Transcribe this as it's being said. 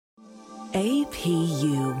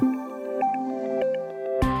APU.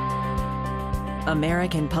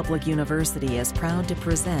 American Public University is proud to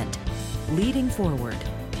present Leading Forward.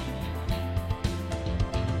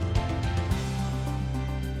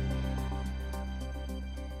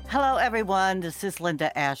 Hello, everyone. This is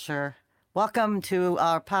Linda Asher. Welcome to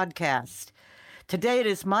our podcast. Today, it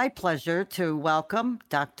is my pleasure to welcome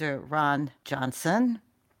Dr. Ron Johnson.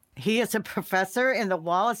 He is a professor in the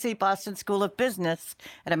Wallace E. Boston School of Business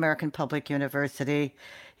at American Public University.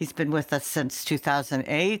 He's been with us since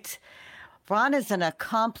 2008. Ron is an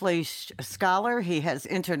accomplished scholar. He has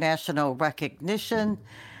international recognition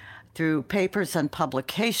through papers and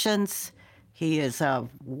publications. He is a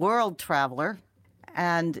world traveler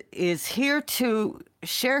and is here to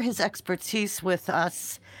share his expertise with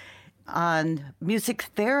us on music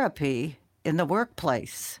therapy in the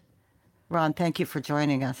workplace. Ron, thank you for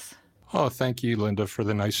joining us. Oh, thank you, Linda, for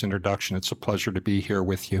the nice introduction. It's a pleasure to be here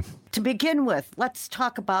with you. To begin with, let's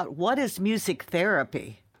talk about what is music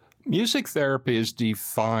therapy? Music therapy is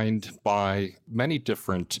defined by many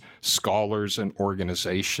different scholars and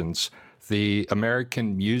organizations. The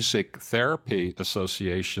American Music Therapy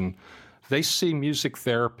Association, they see music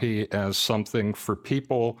therapy as something for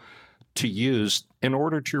people to use in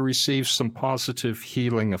order to receive some positive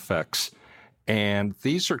healing effects. And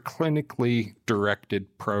these are clinically directed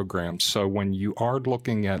programs. So when you are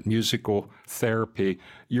looking at musical therapy,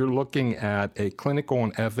 you're looking at a clinical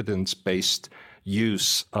and evidence-based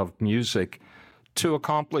use of music to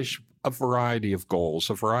accomplish a variety of goals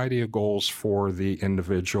for the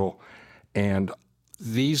individual. And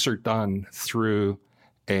these are done through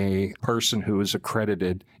a person who is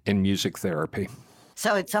accredited in music therapy.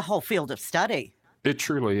 So it's a whole field of study. It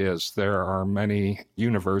truly is. There are many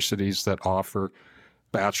universities that offer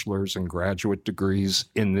bachelor's and graduate degrees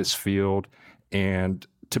in this field, and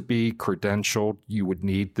to be credentialed, you would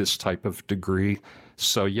need this type of degree.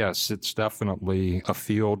 So yes, it's definitely a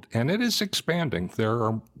field, and it is expanding. There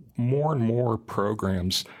are more and more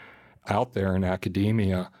programs out there in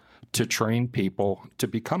academia to train people to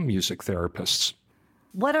become music therapists.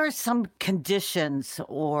 What are some conditions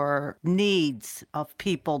or needs of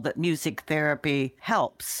people that music therapy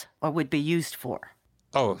helps or would be used for?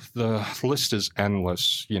 Oh, the list is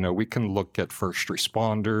endless. You know, we can look at first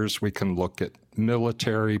responders, we can look at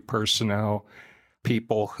military personnel,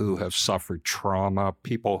 people who have suffered trauma,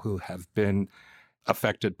 people who have been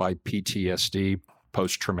affected by PTSD,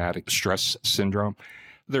 post-traumatic stress syndrome.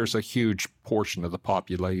 There's a huge portion of the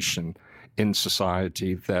population in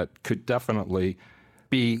society that could definitely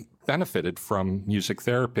be benefited from music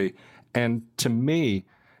therapy. And to me,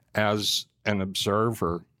 as an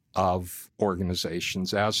observer of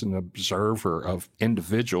organizations, as an observer of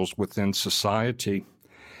individuals within society,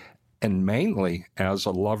 and mainly as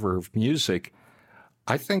a lover of music,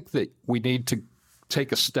 I think that we need to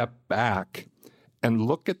take a step back and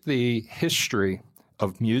look at the history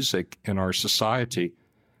of music in our society.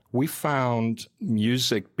 We found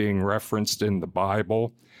music being referenced in the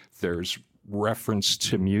Bible. There's reference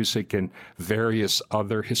to music in various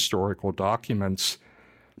other historical documents.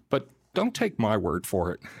 But don't take my word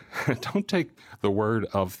for it. Don't take the word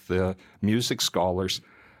of the music scholars.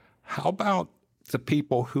 How about the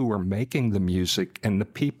people who are making the music and the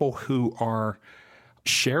people who are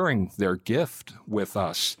sharing their gift with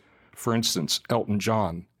us? For instance, Elton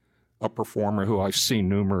John, a performer who I've seen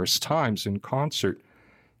numerous times in concert.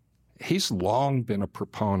 He's long been a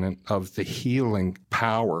proponent of the healing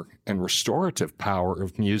power and restorative power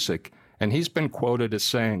of music, and he's been quoted as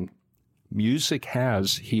saying, "Music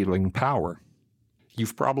has healing power."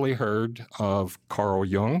 You've probably heard of Carl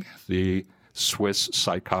Jung, the Swiss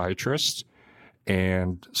psychiatrist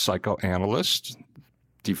and psychoanalyst,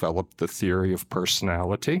 developed the theory of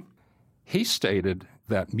personality. He stated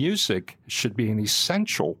that music should be an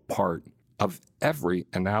essential part of every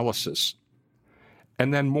analysis.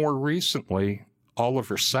 And then more recently,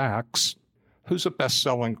 Oliver Sacks, who's a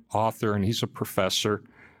best-selling author and he's a professor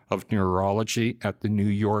of neurology at the New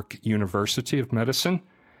York University of Medicine,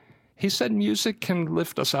 he said music can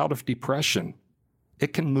lift us out of depression.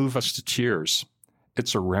 It can move us to tears.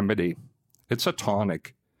 It's a remedy. It's a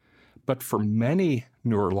tonic. But for many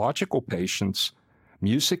neurological patients,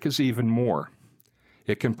 music is even more.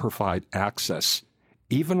 It can provide access,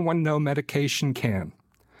 even when no medication can,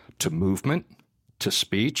 to movement, to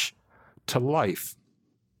speech, to life.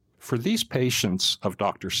 For these patients of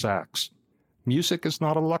Dr. Sacks, music is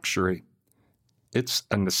not a luxury. It's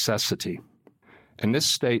a necessity. And this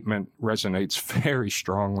statement resonates very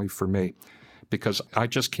strongly for me because I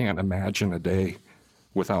just can't imagine a day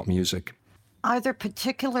without music. Are there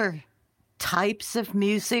particular types of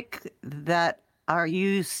music that are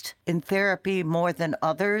used in therapy more than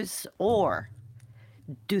others? Or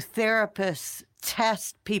do therapists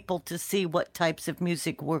test people to see what types of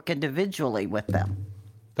music work individually with them?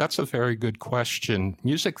 That's a very good question.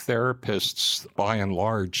 Music therapists, by and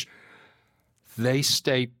large, they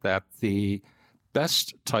state that the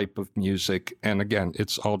best type of music, and again,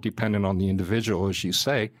 it's all dependent on the individual, as you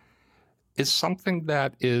say, is something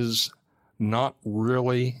that is not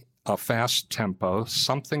really a fast tempo,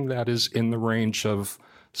 something that is in the range of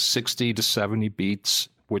 60 to 70 beats,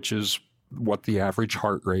 which is what the average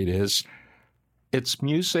heart rate is. It's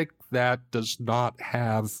music that does not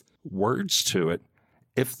have words to it.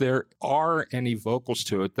 If there are any vocals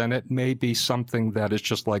to it, then it may be something that is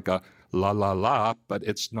just like a la la la, but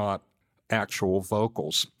it's not actual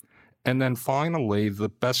vocals. And then finally, the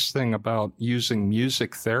best thing about using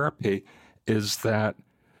music therapy is that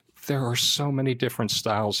there are so many different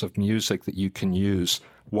styles of music that you can use.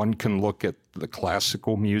 One can look at the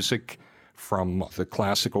classical music from the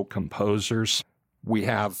classical composers. We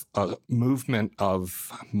have a movement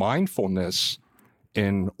of mindfulness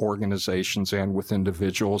in organizations and with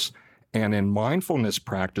individuals. And in mindfulness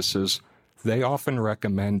practices, they often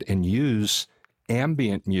recommend and use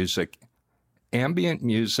ambient music. Ambient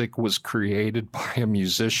music was created by a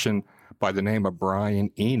musician by the name of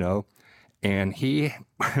Brian Eno. And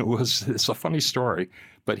it's a funny story,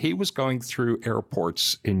 but he was going through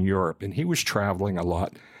airports in Europe and he was traveling a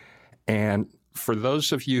lot. And for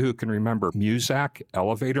those of you who can remember Muzak,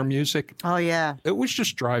 elevator music. Oh, yeah. It was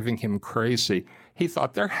just driving him crazy. He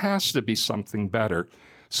thought there has to be something better.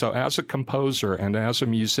 So as a composer and as a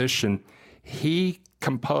musician, he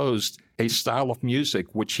composed a style of music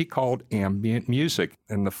which he called ambient music.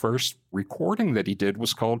 And the first recording that he did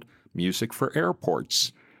was called Music for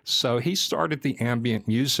Airports. So he started the ambient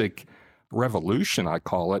music revolution, I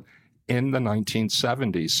call it, in the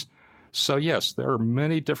 1970s. So yes, there are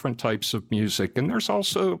many different types of music, and there's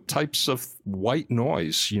also types of white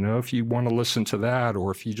noise, if you want to listen to that,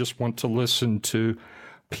 or if you just want to listen to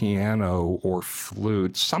piano or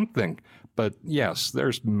flute, something. But yes,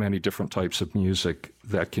 there's many different types of music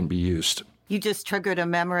that can be used. You just triggered a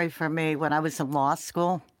memory for me when I was in law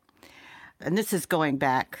school, and this is going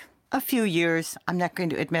back a few years. I'm not going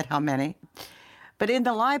to admit how many. But in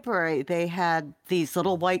the library, they had these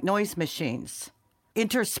little white noise machines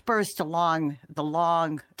interspersed along the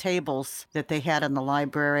long tables that they had in the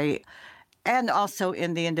library and also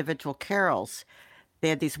in the individual carols. They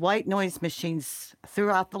had these white noise machines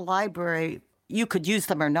throughout the library. You could use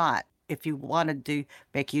them or not. If you wanted to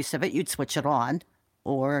make use of it, you'd switch it on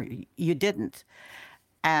or you didn't.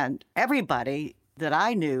 And everybody that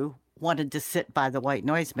I knew wanted to sit by the white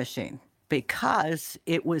noise machine because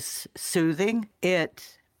it was soothing,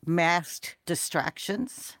 it masked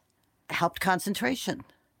distractions, helped concentration.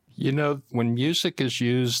 When music is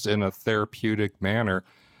used in a therapeutic manner,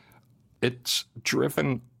 it's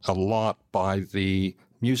driven a lot by the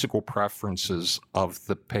musical preferences of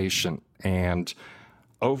the patient. And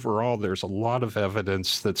overall, there's a lot of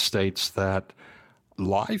evidence that states that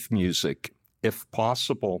live music, if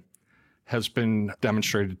possible, has been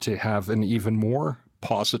demonstrated to have an even more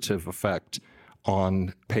positive effect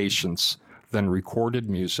on patients than recorded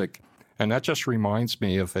music. And that just reminds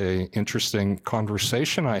me of an interesting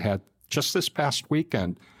conversation I had just this past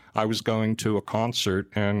weekend. I was going to a concert,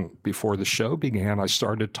 and before the show began, I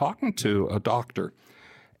started talking to a doctor,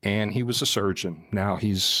 and he was a surgeon. Now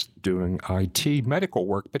he's doing IT medical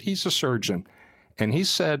work, but he's a surgeon. And he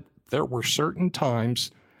said there were certain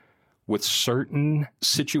times with certain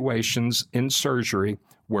situations in surgery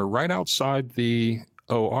where right outside the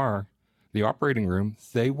OR, the operating room,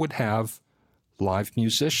 they would have live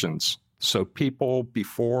musicians. So people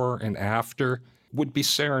before and after would be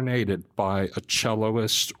serenaded by a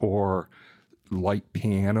celloist or light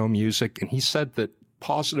piano music. And he said that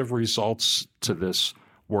positive results to this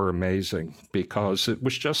were amazing because it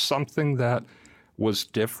was just something that was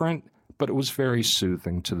different, but it was very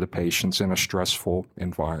soothing to the patients in a stressful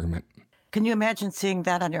environment. Can you imagine seeing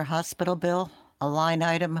that on your hospital bill? A line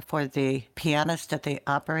item for the pianist at the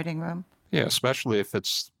operating room? Yeah, especially if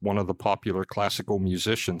it's one of the popular classical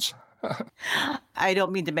musicians. I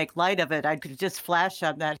don't mean to make light of it. I could just flash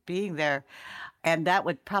on that being there. And that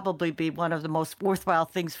would probably be one of the most worthwhile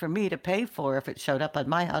things for me to pay for if it showed up on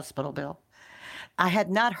my hospital bill. I had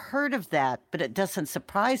not heard of that, but it doesn't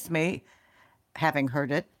surprise me having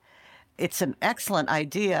heard it. It's an excellent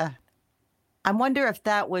idea. I wonder if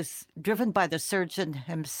that was driven by the surgeon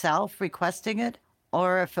himself requesting it,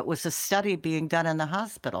 or if it was a study being done in the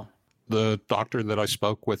hospital. The doctor that I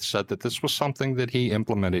spoke with said that this was something that he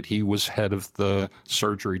implemented. He was head of the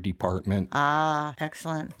surgery department. Ah,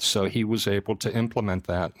 excellent. So he was able to implement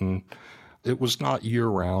that. And it was not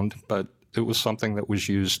year-round, but it was something that was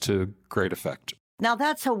used to great effect. Now,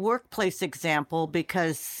 that's a workplace example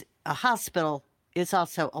because a hospital is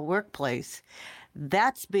also a workplace.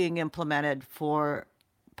 That's being implemented for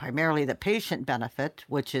primarily the patient benefit,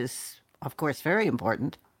 which is, of course, very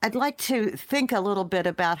important. I'd like to think a little bit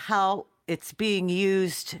about how it's being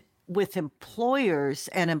used with employers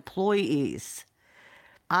and employees.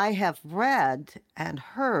 I have read and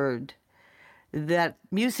heard that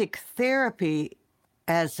music therapy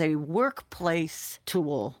as a workplace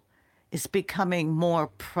tool is becoming more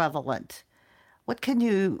prevalent. What can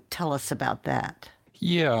you tell us about that?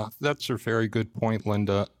 Yeah, that's a very good point,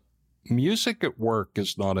 Linda. Music at work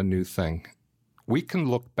is not a new thing. We can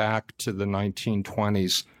look back to the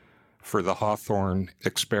 1920s for the Hawthorne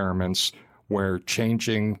experiments, where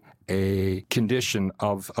changing a condition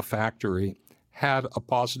of a factory had a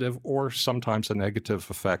positive or sometimes a negative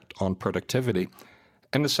effect on productivity.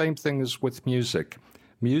 And the same thing is with music.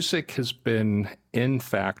 Music has been in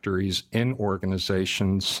factories, in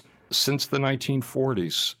organizations since the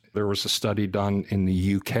 1940s. There was a study done in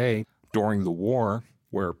the UK during the war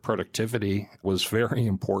where productivity was very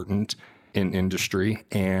important in industry,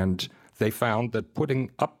 and they found that putting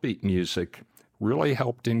upbeat music really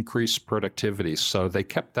helped increase productivity. So they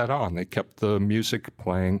kept that on. They kept the music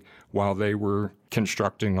playing while they were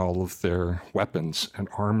constructing all of their weapons and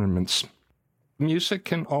armaments. Music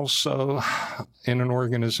can also, in an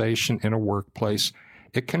organization, in a workplace,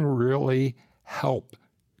 it can really help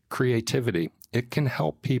creativity. It can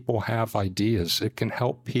help people have ideas. It can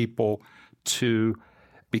help people to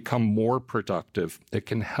become more productive. It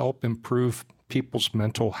can help improve people's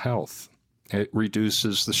mental health. It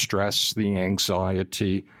reduces the stress, the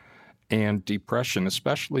anxiety, and depression,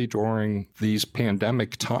 especially during these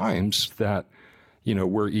pandemic times that,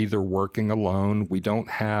 we're either working alone, we don't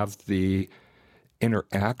have the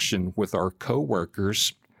interaction with our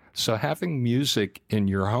coworkers. So having music in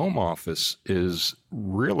your home office is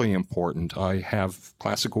really important. I have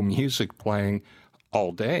classical music playing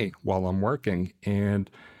all day while I'm working, and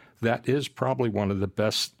that is probably one of the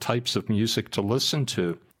best types of music to listen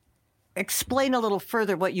to. Explain a little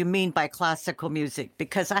further what you mean by classical music,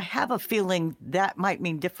 because I have a feeling that might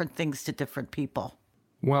mean different things to different people.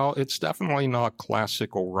 Well, it's definitely not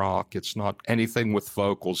classical rock. It's not anything with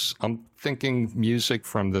vocals. I'm thinking music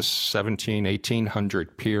from the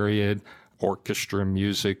 1800 period, orchestra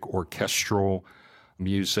music, orchestral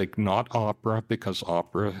music, not opera, because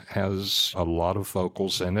opera has a lot of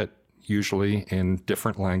vocals in it, usually in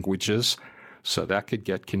different languages. So that could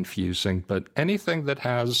get confusing. But anything that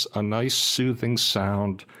has a nice soothing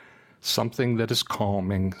sound, something that is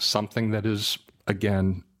calming, something that is,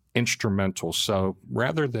 again, instrumental. So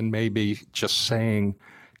rather than maybe just saying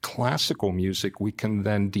classical music, we can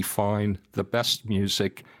then define the best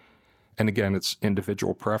music, and again, it's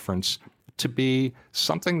individual preference, to be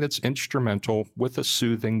something that's instrumental with a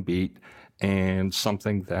soothing beat and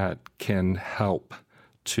something that can help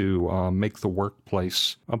to make the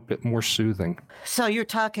workplace a bit more soothing. So you're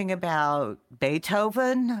talking about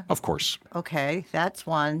Beethoven? Of course. Okay, that's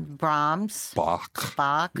one. Brahms?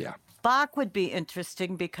 Bach. Yeah. Bach would be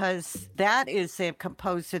interesting because that is a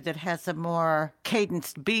composer that has a more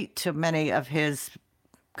cadenced beat to many of his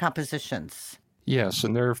compositions. Yes,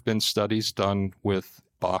 and there have been studies done with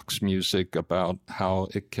Bach's music about how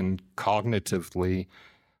it can cognitively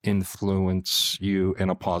influence you in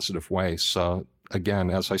a positive way. So again,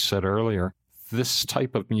 as I said earlier, this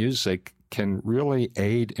type of music can really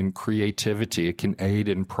aid in creativity. It can aid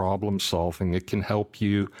in problem solving. It can help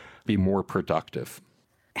you be more productive.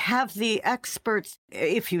 Have the experts,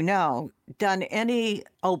 if you know, done any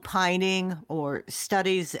opining or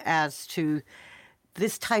studies as to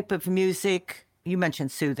this type of music? You mentioned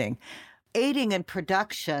soothing, aiding in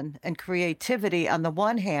production and creativity on the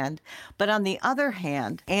one hand, but on the other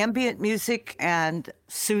hand, ambient music and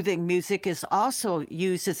soothing music is also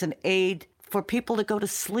used as an aid for people to go to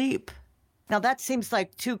sleep. Now, that seems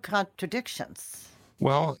like two contradictions.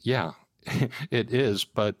 Well, yeah. It is,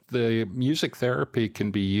 but the music therapy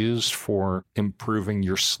can be used for improving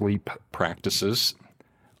your sleep practices.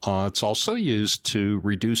 It's also used to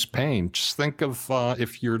reduce pain. Just think of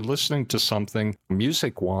if you're listening to something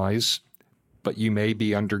music-wise, but you may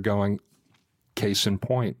be undergoing, case in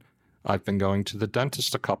point, I've been going to the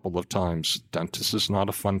dentist a couple of times. Dentist is not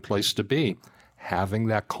a fun place to be. Having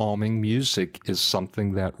that calming music is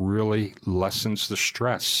something that really lessens the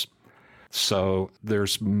stress. So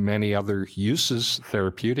there's many other uses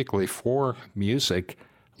therapeutically for music.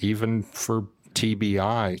 even for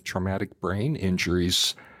TBI, traumatic brain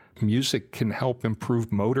injuries, music can help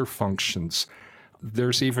improve motor functions.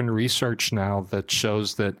 There's even research now that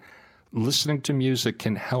shows that listening to music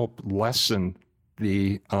can help lessen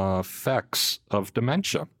the effects of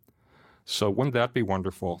dementia. So wouldn't that be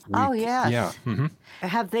wonderful? Yes. Yeah. Mm-hmm.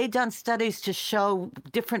 Have they done studies to show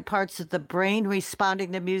different parts of the brain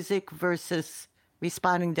responding to music versus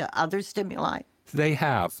responding to other stimuli? They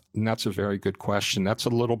have, and that's a very good question. That's a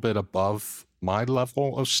little bit above my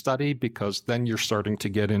level of study, because then you're starting to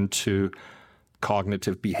get into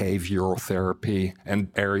cognitive behavioral therapy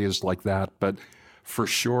and areas like that. But for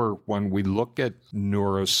sure, when we look at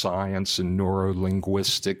neuroscience and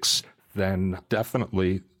neurolinguistics, then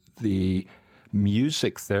definitely the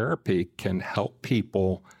music therapy can help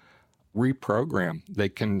people reprogram. They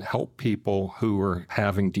can help people who are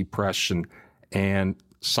having depression. And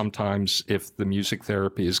sometimes if the music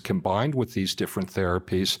therapy is combined with these different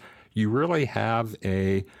therapies, you really have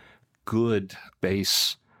a good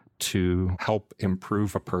base to help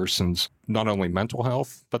improve a person's not only mental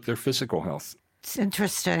health, but their physical health. It's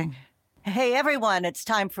interesting. Hey, everyone, it's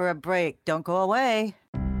time for a break. Don't go away.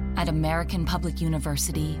 At American Public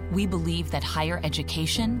University, we believe that higher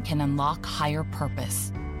education can unlock higher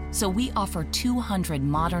purpose. So we offer 200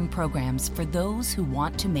 modern programs for those who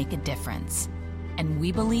want to make a difference. And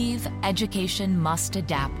we believe education must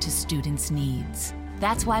adapt to students' needs.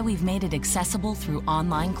 That's why we've made it accessible through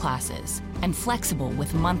online classes and flexible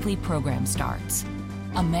with monthly program starts.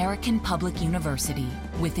 American Public University,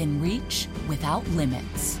 within reach, without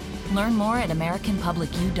limits. Learn more at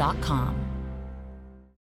americanpublicu.com.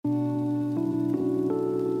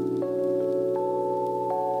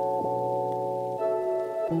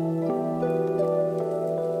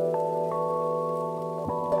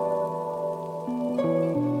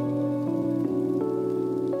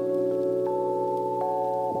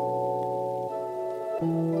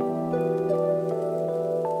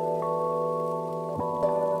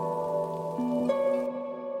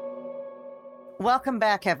 Welcome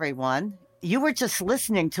back, everyone. You were just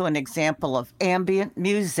listening to an example of ambient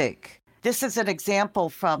music. This is an example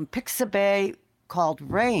from Pixabay called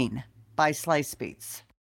Rain by Slice Beats.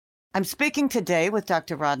 I'm speaking today with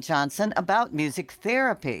Dr. Ron Johnson about music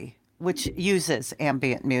therapy, which uses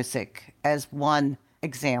ambient music as one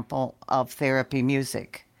example of therapy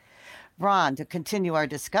music. Ron, to continue our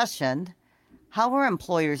discussion, how are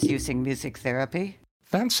employers using music therapy?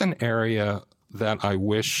 That's an area that I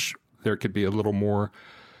wish there could be a little more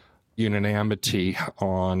unanimity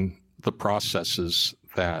on the processes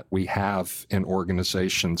that we have in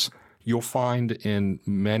organizations. You'll find in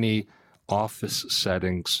many office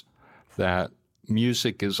settings that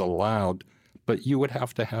music is allowed, but you would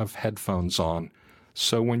have to have headphones on.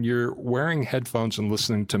 So when you're wearing headphones and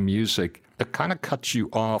listening to music, it kind of cuts you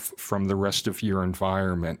off from the rest of your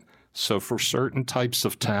environment. So for certain types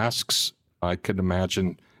of tasks, I could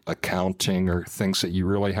imagine accounting or things that you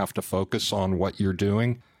really have to focus on what you're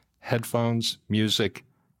doing, headphones, music,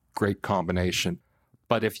 great combination.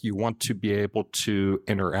 But if you want to be able to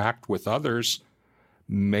interact with others,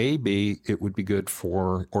 maybe it would be good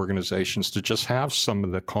for organizations to just have some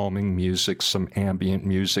of the calming music, some ambient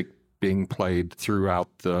music being played throughout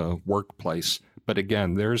the workplace. But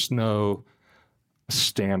again, there's no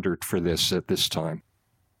standard for this at this time.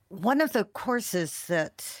 One of the courses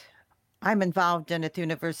that I'm involved in at the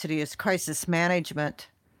university is crisis management.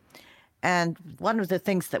 And one of the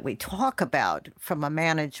things that we talk about from a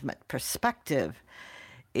management perspective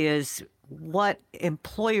is what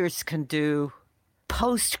employers can do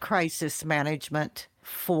post-crisis management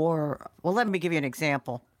for, well, let me give you an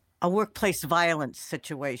example. A workplace violence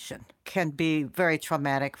situation can be very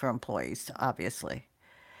traumatic for employees, obviously.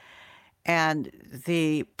 And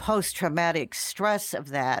the post-traumatic stress of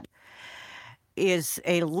that is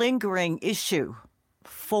a lingering issue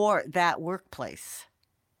for that workplace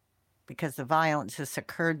because the violence has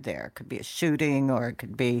occurred there. It could be a shooting or it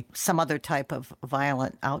could be some other type of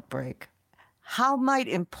violent outbreak. How might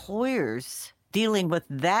employers dealing with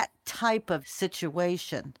that type of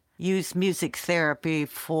situation use music therapy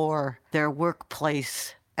for their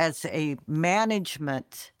workplace as a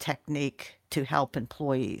management technique to help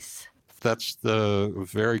employees? That's the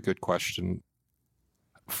very good question.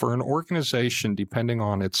 For an organization, depending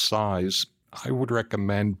on its size, I would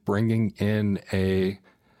recommend bringing in a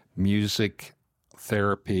music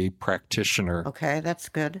therapy practitioner. Okay, that's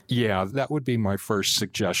good. Yeah, that would be my first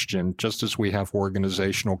suggestion. Just as we have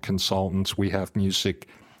organizational consultants, we have music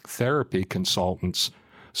therapy consultants.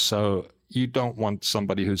 So you don't want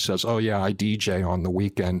somebody who says, oh yeah, I DJ on the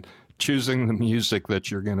weekend, choosing the music that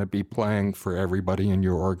you're going to be playing for everybody in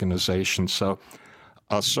your organization. So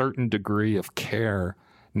a certain degree of care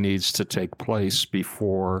needs to take place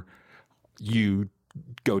before you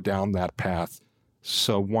go down that path.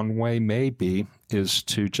 So one way maybe is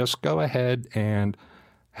to just go ahead and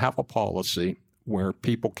have a policy where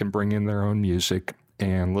people can bring in their own music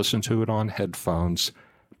and listen to it on headphones,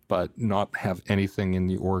 but not have anything in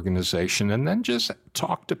the organization. And then just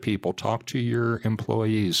talk to people, talk to your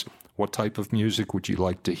employees. What type of music would you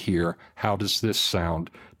like to hear? How does this sound?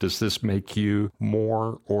 Does this make you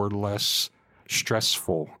more or less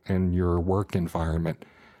stressful in your work environment?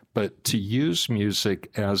 But to use music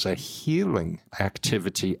as a healing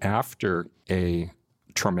activity after a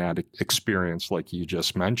traumatic experience like you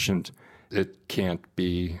just mentioned, it can't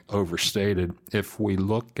be overstated. If we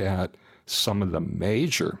look at some of the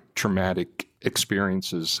major traumatic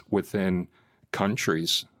experiences within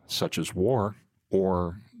countries such as war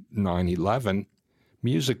or 9/11,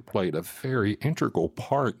 music played a very integral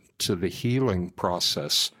part to the healing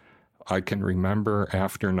process. I can remember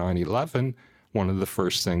after 9/11, one of the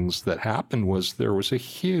first things that happened was there was a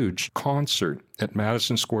huge concert at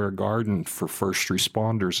Madison Square Garden for first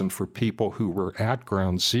responders and for people who were at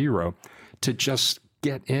Ground Zero to just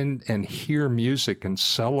get in and hear music and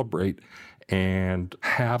celebrate and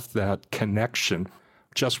have that connection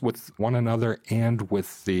just with one another and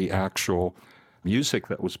with the actual music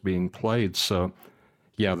that was being played. So,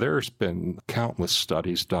 yeah, there's been countless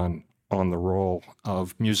studies done on the role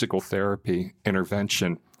of musical therapy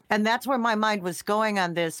intervention. And that's where my mind was going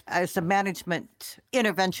on this as a management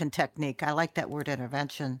intervention technique. I like that word,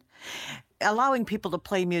 intervention. Allowing people to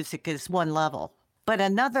play music is one level. But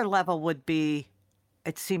another level would be,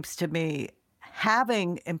 it seems to me,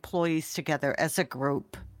 having employees together as a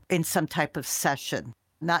group in some type of session,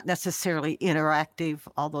 not necessarily interactive,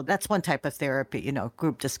 although that's one type of therapy,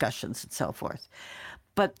 group discussions and so forth.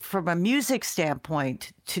 But from a music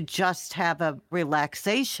standpoint, to just have a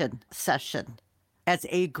relaxation session as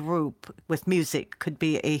a group with music could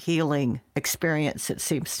be a healing experience, it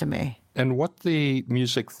seems to me. And what the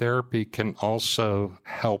music therapy can also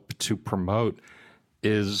help to promote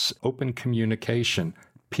is open communication.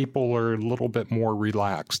 People are a little bit more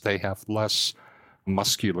relaxed. They have less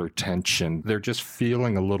muscular tension. They're just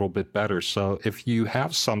feeling a little bit better. So if you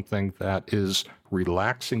have something that is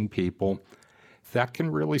relaxing people, that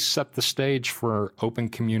can really set the stage for open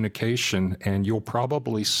communication, and you'll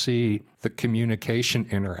probably see the communication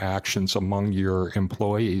interactions among your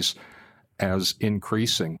employees as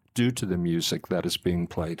increasing due to the music that is being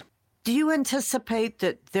played. Do you anticipate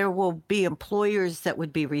that there will be employers that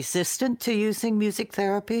would be resistant to using music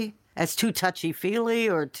therapy as too touchy-feely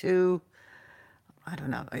or too,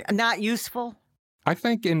 not useful? I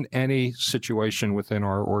think in any situation within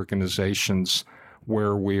our organizations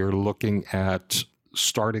where we're looking at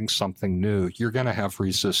starting something new, you're going to have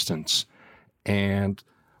resistance. And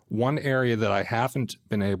one area that I haven't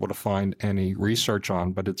been able to find any research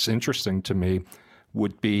on, but it's interesting to me,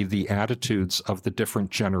 would be the attitudes of the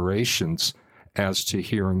different generations as to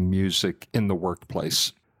hearing music in the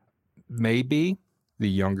workplace. Maybe the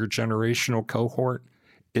younger generational cohort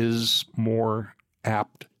is more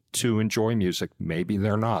apt to enjoy music. Maybe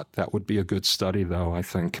they're not. That would be a good study, though, I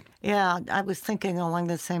think. Yeah, I was thinking along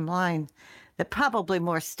the same line that probably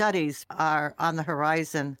more studies are on the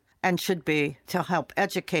horizon and should be to help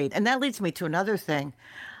educate. And that leads me to another thing.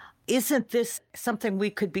 Isn't this something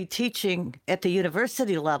we could be teaching at the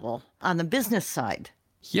university level on the business side?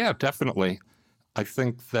 Yeah, definitely. I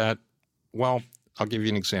think that, well, I'll give you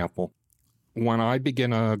an example. When I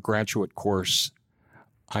begin a graduate course,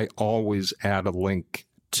 I always add a link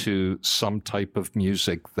to some type of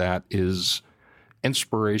music that is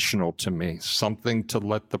inspirational to me, something to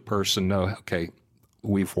let the person know, okay,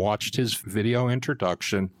 we've watched his video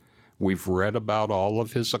introduction, we've read about all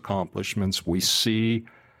of his accomplishments, we see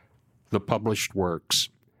the published works,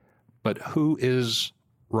 but who is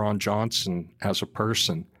Ron Johnson as a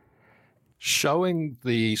person? Showing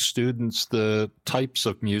the students the types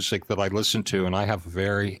of music that I listen to, and I have a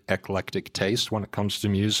very eclectic taste when it comes to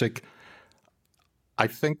music, I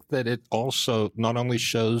think that it also not only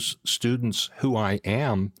shows students who I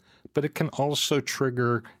am, but it can also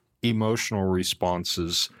trigger emotional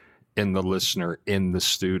responses in the listener, in the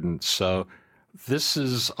student. So this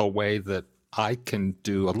is a way that I can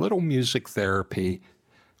do a little music therapy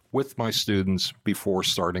with my students before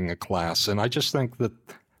starting a class. And I just think that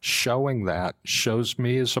showing that shows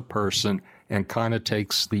me as a person and kind of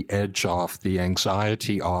takes the edge off, the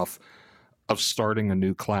anxiety off of starting a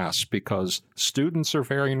new class, because students are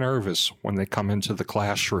very nervous when they come into the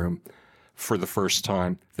classroom for the first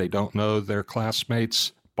time. They don't know their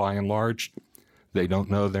classmates by and large. They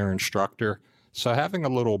don't know their instructor. So having a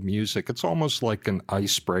little music, it's almost like an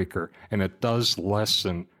icebreaker, and it does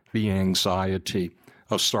lessen the anxiety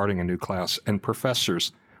of starting a new class. And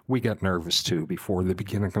professors, we get nervous too before the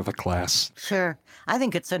beginning of a class. Sure. I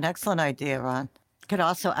think it's an excellent idea, Ron. You could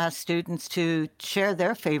also ask students to share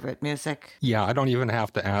their favorite music. Yeah, I don't even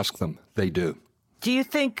have to ask them. They do. Do you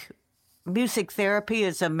think music therapy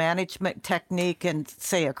is a management technique in,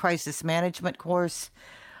 say, a crisis management course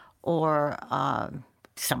or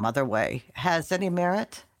some other way has any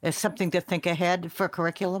merit? Is something to think ahead for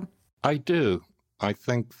curriculum? I do. I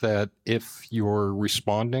think that if you're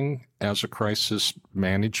responding as a crisis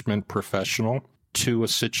management professional to a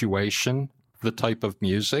situation, the type of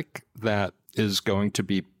music that is going to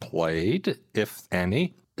be played, if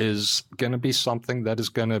any, is going to be something that is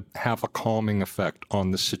going to have a calming effect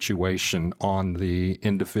on the situation, on the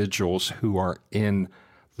individuals who are in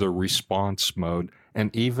the response mode,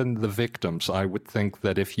 and even the victims. I would think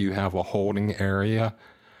that if you have a holding area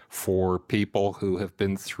for people who have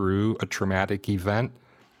been through a traumatic event,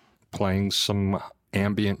 playing some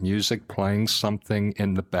ambient music, playing something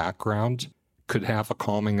in the background could have a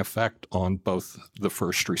calming effect on both the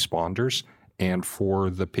first responders and for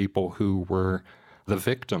the people who were the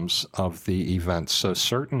victims of the event. So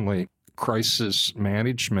certainly, crisis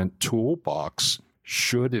management toolbox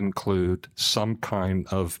should include some kind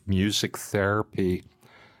of music therapy.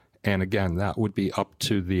 And again, that would be up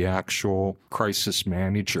to the actual crisis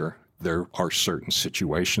manager. There are certain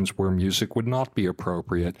situations where music would not be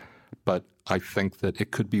appropriate, but I think that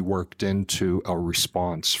it could be worked into a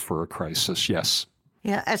response for a crisis, yes.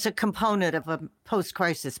 Yeah, as a component of a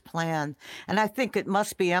post-crisis plan. And I think it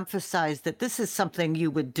must be emphasized that this is something you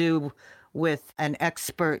would do with an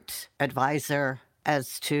expert advisor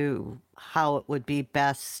as to how it would be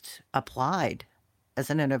best applied as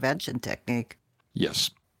an intervention technique.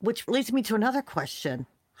 Yes. Which leads me to another question.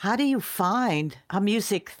 How do you find a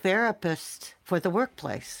music therapist for the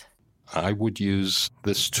workplace? I would use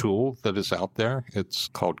this tool that is out there. It's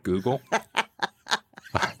called Google.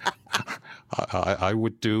 I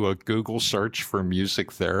would do a Google search for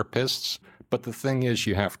music therapists. But the thing is,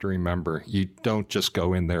 you have to remember, you don't just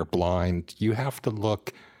go in there blind. You have to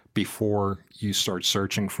look before you start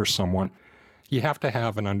searching for someone. You have to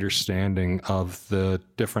have an understanding of the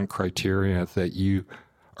different criteria that you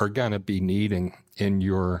are going to be needing in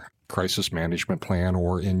your crisis management plan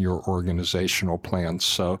or in your organizational plan.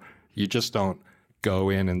 So you just don't go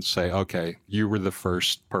in and say, okay, you were the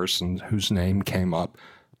first person whose name came up.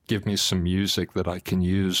 Give me some music that I can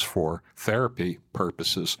use for therapy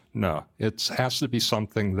purposes. No, it has to be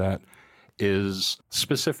something that is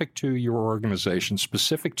specific to your organization,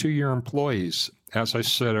 specific to your employees. As I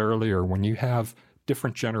said earlier, when you have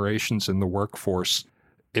different generations in the workforce,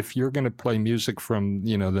 if you're going to play music from,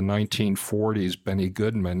 the 1940s, Benny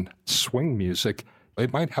Goodman, swing music,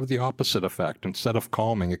 it might have the opposite effect. Instead of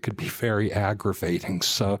calming, it could be very aggravating.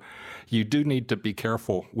 So you do need to be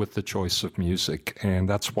careful with the choice of music. And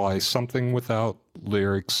that's why something without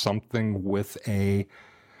lyrics, something with a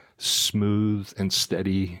smooth and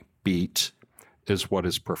steady beat is what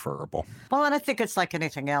is preferable. Well, and I think it's like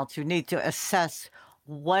anything else. You need to assess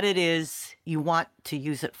what it is you want to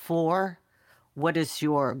use it for. What is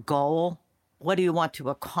your goal? What do you want to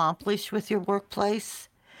accomplish with your workplace?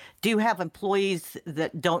 Do you have employees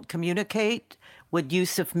that don't communicate? Would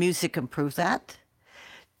use of music improve that?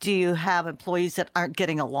 Do you have employees that aren't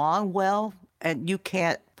getting along well and you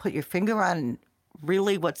can't put your finger on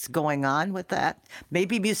really what's going on with that?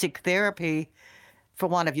 Maybe music therapy, for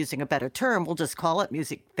want of using a better term, we'll just call it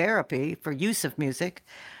music therapy for use of music.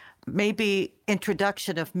 Maybe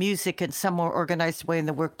introduction of music in some more organized way in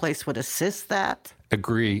the workplace would assist that.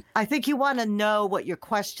 Agree. I think you want to know what your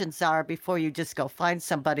questions are before you just go find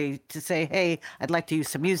somebody to say, hey, I'd like to use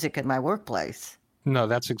some music in my workplace. No,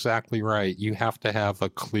 that's exactly right. You have to have a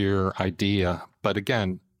clear idea. But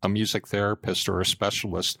again, a music therapist or a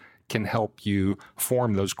specialist can help you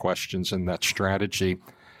form those questions and that strategy.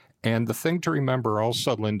 And the thing to remember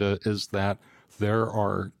also, Linda, is that there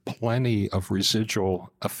are plenty of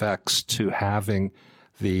residual effects to having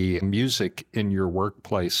the music in your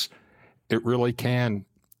workplace. It really can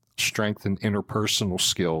strengthen interpersonal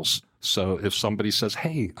skills. So if somebody says,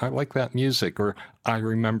 hey, I like that music, or I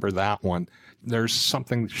remember that one, there's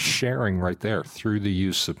something sharing right there through the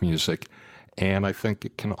use of music. And I think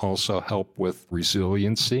it can also help with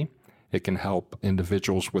resiliency. It can help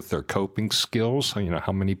individuals with their coping skills.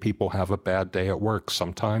 How many people have a bad day at work?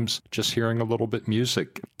 Sometimes just hearing a little bit of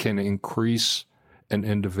music can increase an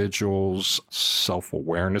individual's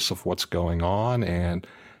self-awareness of what's going on and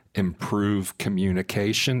improve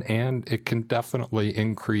communication. And it can definitely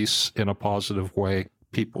increase, in a positive way,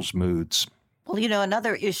 people's moods. Well,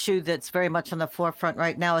 another issue that's very much on the forefront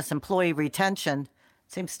right now is employee retention.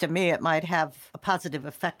 Seems to me it might have a positive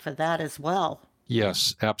effect for that as well.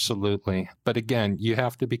 Yes, absolutely. But again, you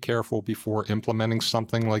have to be careful before implementing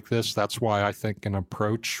something like this. That's why I think an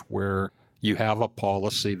approach where you have a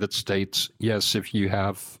policy that states, yes, if you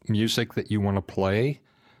have music that you want to play,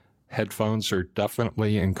 headphones are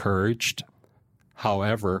definitely encouraged.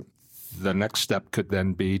 However, the next step could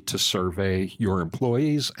then be to survey your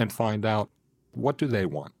employees and find out, what do they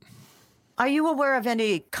want? Are you aware of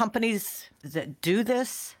any companies that do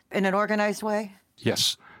this in an organized way?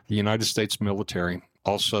 Yes. The United States military,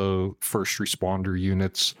 also first responder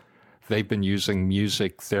units, they've been using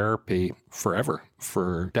music therapy forever,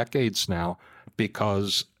 for decades now,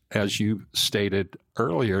 because, as you stated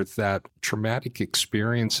earlier, that traumatic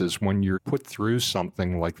experiences, when you're put through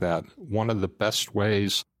something like that, one of the best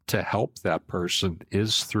ways to help that person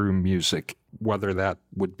is through music, whether that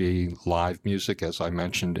would be live music, as I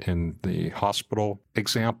mentioned in the hospital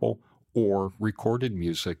example, or recorded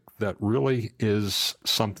music that really is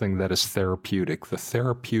something that is therapeutic. The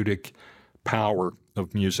therapeutic power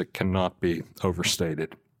of music cannot be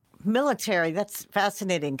overstated. Military, that's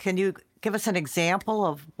fascinating. Can you give us an example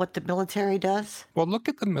of what the military does? Well, look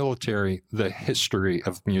at the military, the history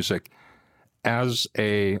of music. As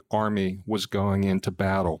an army was going into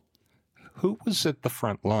battle, who was at the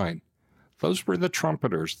front line? Those were the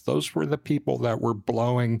trumpeters. Those were the people that were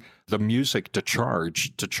blowing the music to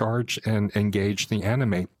charge and engage the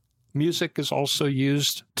enemy. Music is also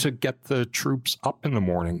used to get the troops up in the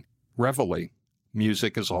morning, reveille.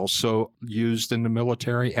 Music is also used in the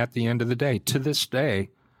military at the end of the day. To this day,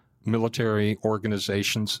 military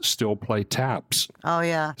organizations still play taps. Oh,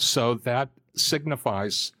 yeah. So that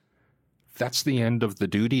signifies that's the end of the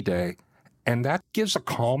duty day. And that gives a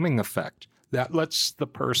calming effect. That lets the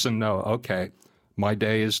person know, okay, my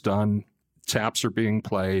day is done. Taps are being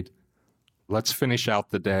played. Let's finish out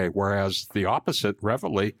the day. Whereas the opposite,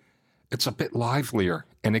 reveille, it's a bit livelier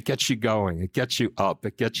and it gets you going. It gets you up.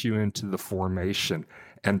 It gets you into the formation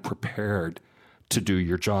and prepared to do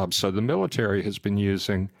your job. So the military has been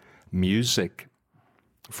using music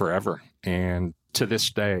forever. And to this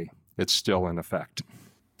day, it's still in effect.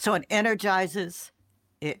 So it energizes,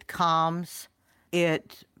 it calms,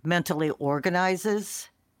 it mentally organizes,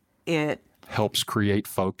 it helps create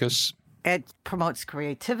focus. It promotes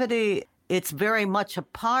creativity. It's very much a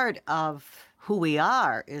part of who we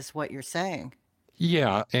are, is what you're saying.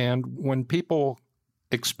 Yeah, and when people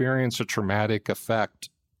experience a traumatic effect,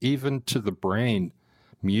 even to the brain,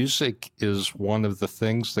 music is one of the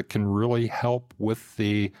things that can really help with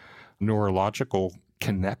the neurological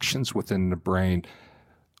connections within the brain,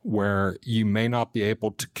 where you may not be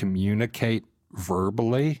able to communicate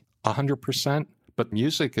verbally 100%, but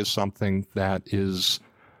music is something that is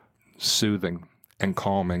soothing and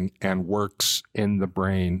calming and works in the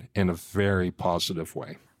brain in a very positive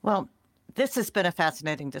way. Well, this has been a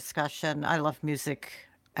fascinating discussion. I love music.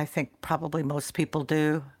 I think probably most people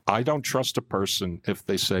do. I don't trust a person if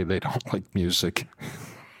they say they don't like music.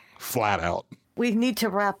 Flat out. We need to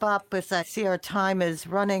wrap up as I see our time is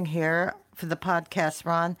running here for the podcast,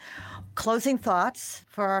 Ron. Closing thoughts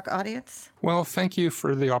for our audience? Well, thank you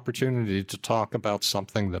for the opportunity to talk about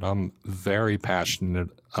something that I'm very passionate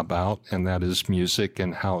about, and that is music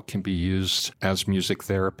and how it can be used as music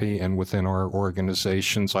therapy. And within our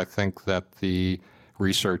organizations, I think that the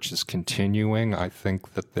research is continuing. I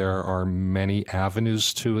think that there are many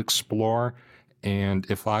avenues to explore. And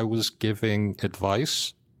if I was giving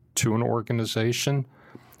advice to an organization,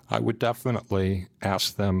 I would definitely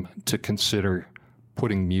ask them to consider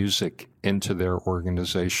putting music into their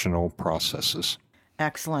organizational processes.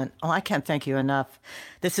 Excellent. Well, I can't thank you enough.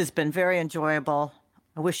 This has been very enjoyable.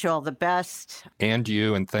 I wish you all the best. And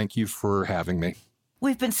you, and thank you for having me.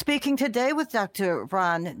 We've been speaking today with Dr.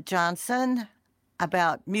 Ron Johnson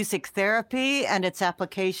about music therapy and its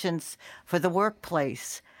applications for the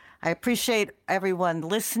workplace. I appreciate everyone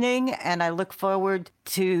listening, and I look forward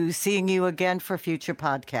to seeing you again for future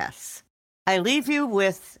podcasts. I leave you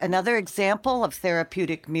with another example of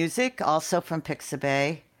therapeutic music, also from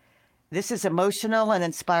Pixabay. This is emotional and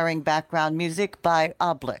inspiring background music by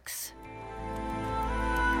Oblix.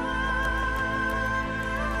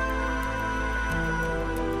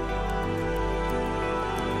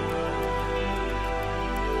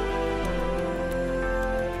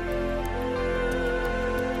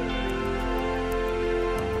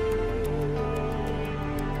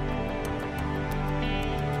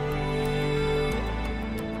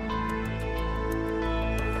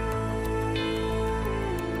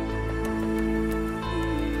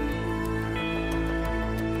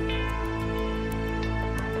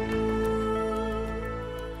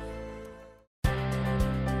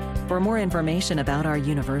 For more information about our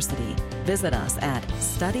university, visit us at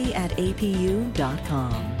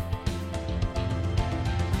studyatapu.com.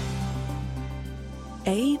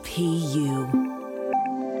 APU,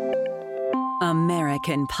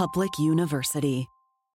 American Public University.